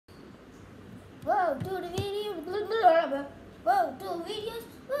Whoa, do the video. Whoa, do videos.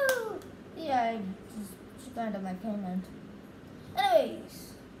 Woo. Yeah, it's kind of my payment.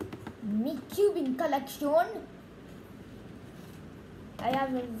 Anyways, me cubing collection. I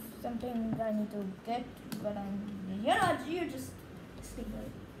have something I need to get, but you're just stick with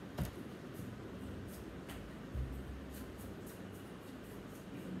it.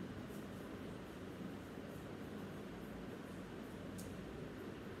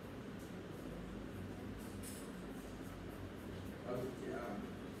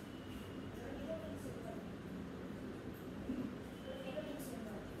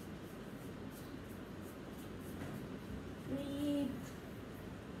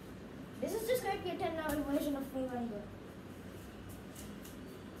 This is just going to be a 10-hour version of Free Rider.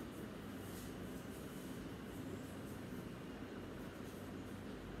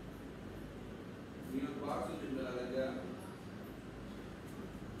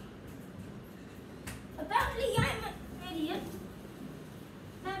 Apparently, I'm an idiot.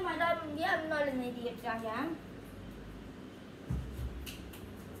 Never mind, I'm not an idiot, I am.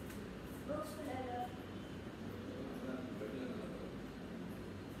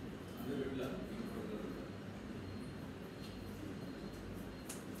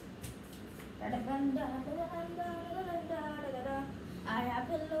 I have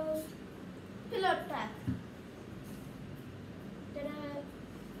pillows. Pillow attack.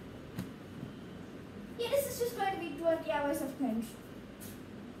 Yeah, this is just going to be 20 hours of cringe.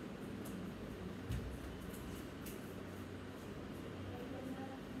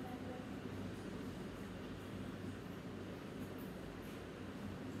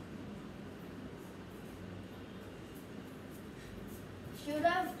 Should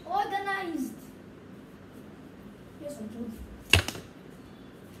have organized. Yes, I do.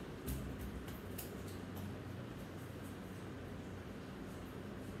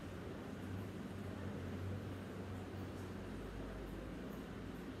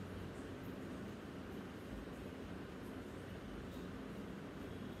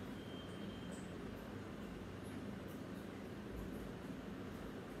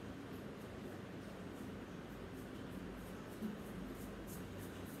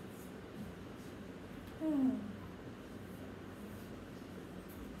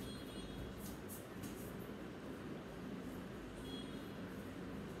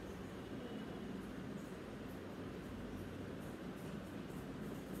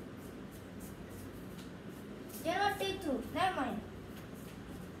 You're not take two. Never mind.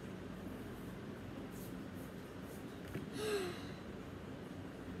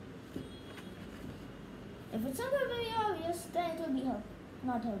 If it's not very obvious, then it will be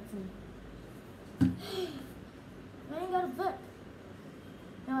not helpful. Now you got a book.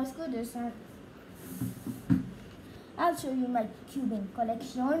 Now let's do this. I'll show you my cubing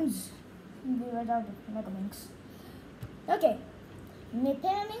collections. Be right out of Megaminx. Okay,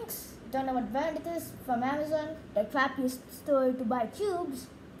 Megaminx. Don't know what brand it is, from Amazon, the crappiest store to buy cubes,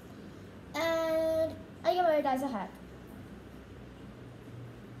 and I can wear it as a hat.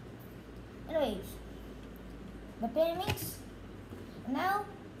 Anyways, the Megaminx. Now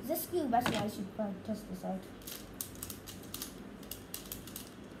this cube, actually I should probably test this out.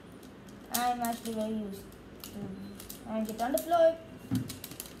 I'm actually very used to and get on the floor.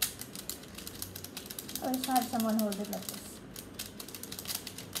 I'll just have someone hold it like this.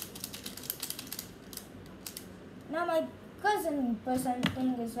 Now my cousin person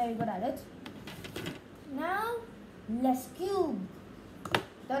thing is very good at it. Now let's cube.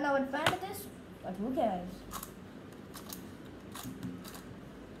 Don't know what brand it is, but who cares?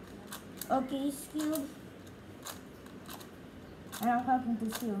 Okay, cube. And I'm talking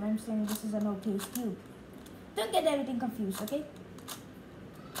to cube. I'm saying this is an okay cube. Don't get everything confused, okay?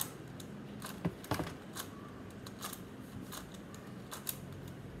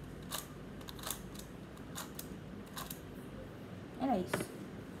 Anyways,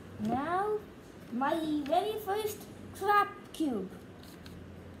 now my very first crap cube.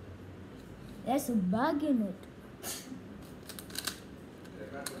 There's a bug in it.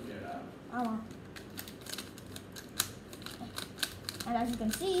 And as you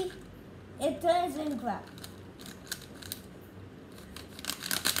can see, it turns in crap.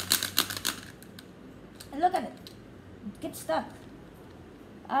 And look at it. It gets stuck.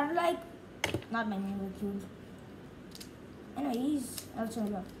 Unlike, not my neighbor cube. Anyways, I'll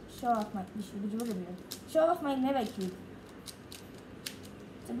show off my Neva cube.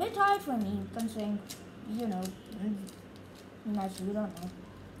 It's a bit hard for me, considering, you know, naturally don't know.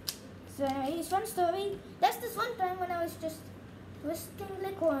 So anyways, fun story. That's this one time when I was just twisting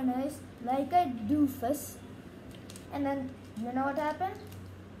the corners like a doofus. And then, you know what happened?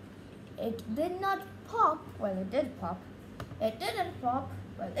 it did not pop. Well, it did pop. It didn't pop.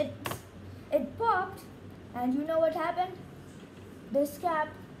 Well, it popped. And you know what happened? This cap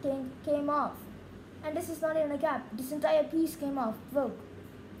thing came off. And this is not even a cap. This entire piece came off, broke.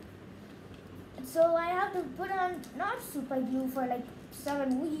 And so I have to put on not super glue for like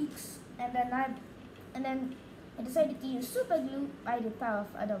 7 weeks, and then I decided to use super glue by the power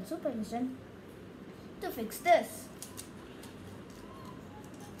of adult supervision to fix this.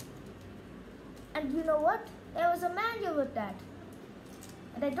 And you know what? There was a manual with that.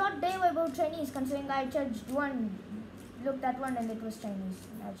 And I thought they were both Chinese, considering I judged one, looked at one and it was Chinese.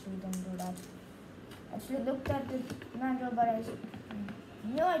 Actually didn't do that. Actually looked at the manual, but I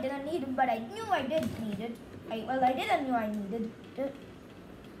knew I didn't need it, but I knew I did need it. I didn't know I needed it.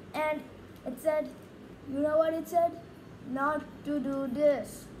 And it said, you know what it said? Not to do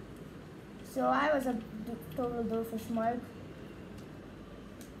this. So I was a total doofus mark.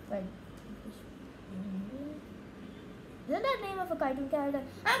 But isn't that name of a cartoon character?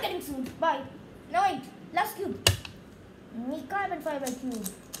 I'm getting sued. Bye. No wait, last cube. Me carbon fiber cube.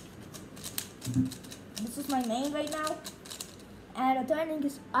 This is my main right now. And the turning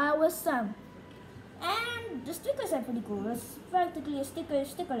is awesome. And the stickers are pretty cool. It's practically a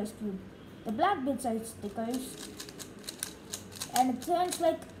stickerless cube. The black bits are stickers. And it turns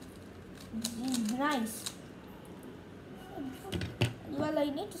like nice. Well, I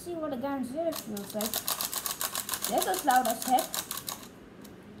need to see what a Gan Zero feels like. This is loud as heck.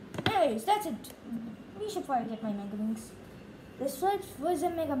 Anyways, that's it. We should probably get my Mega Minx. This was a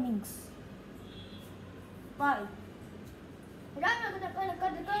Mega Minx. Bye. But I'm not gonna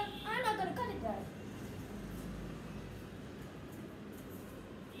cut it there.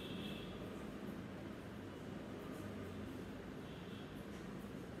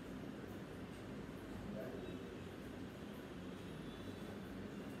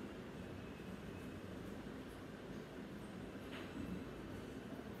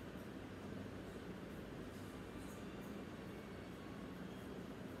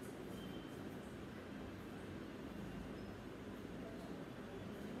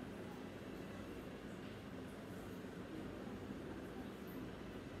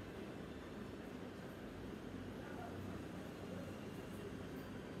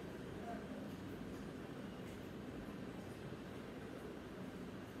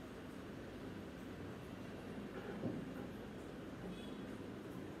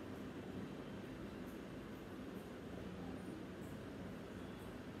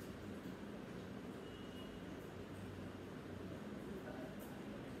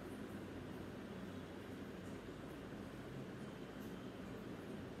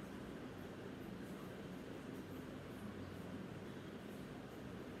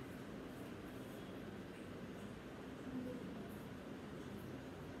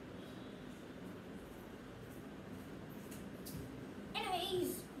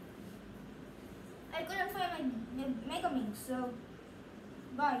 I couldn't find my Mega Minx, so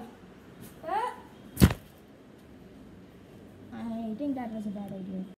bye. I think that was a bad idea.